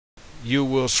you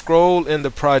will scroll in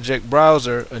the project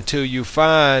browser until you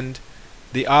find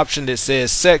the option that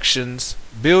says Sections,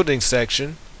 Building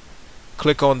Section.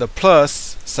 Click on the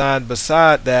plus sign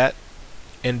beside that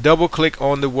and double click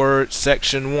on the word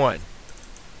Section 1.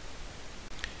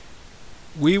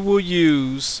 We will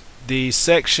use the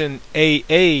section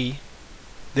AA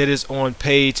that is on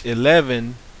page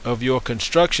 11 of your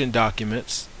construction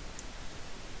documents,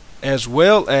 as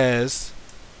well as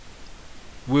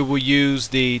we will use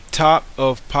the top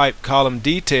of pipe column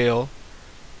detail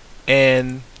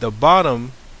and the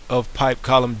bottom of pipe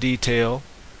column detail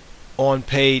on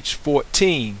page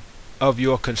 14 of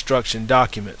your construction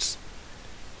documents.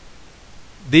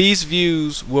 These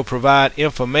views will provide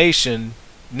information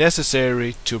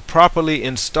necessary to properly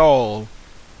install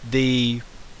the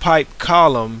pipe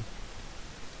column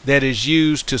that is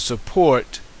used to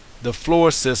support the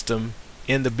floor system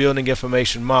in the building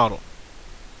information model.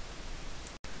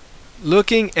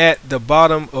 Looking at the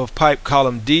bottom of pipe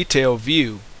column detail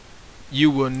view, you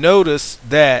will notice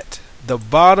that the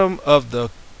bottom of the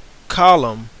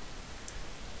column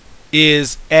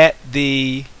is at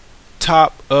the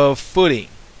top of footing.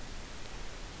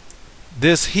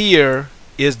 This here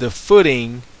is the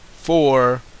footing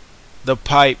for the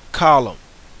pipe column.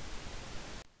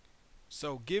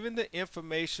 So given the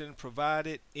information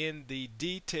provided in the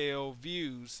detail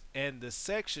views and the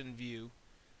section view,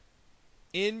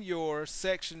 in your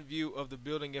section view of the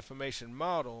building information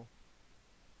model,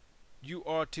 you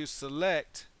are to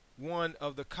select one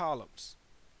of the columns.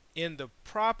 In the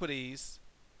properties,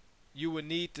 you will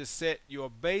need to set your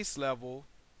base level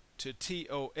to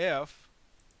TOF,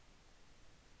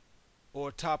 or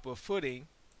top of footing,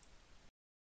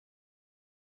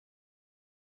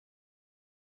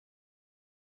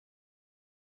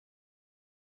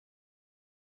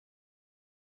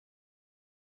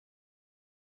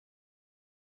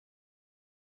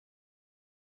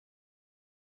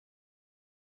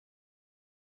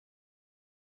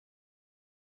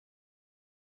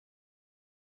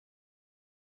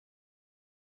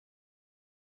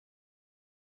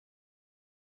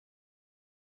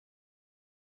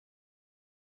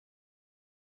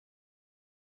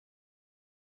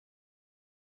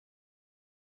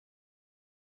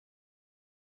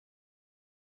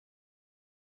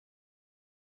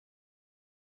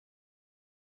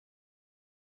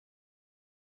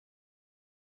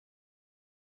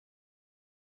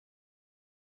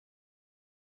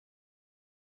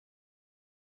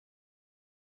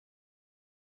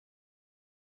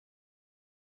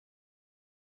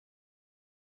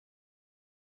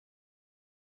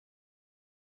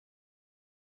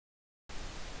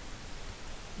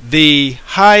 the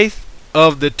height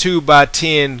of the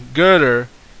 2x10 girder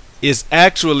is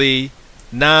actually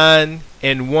 9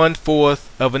 1/4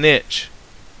 of an inch.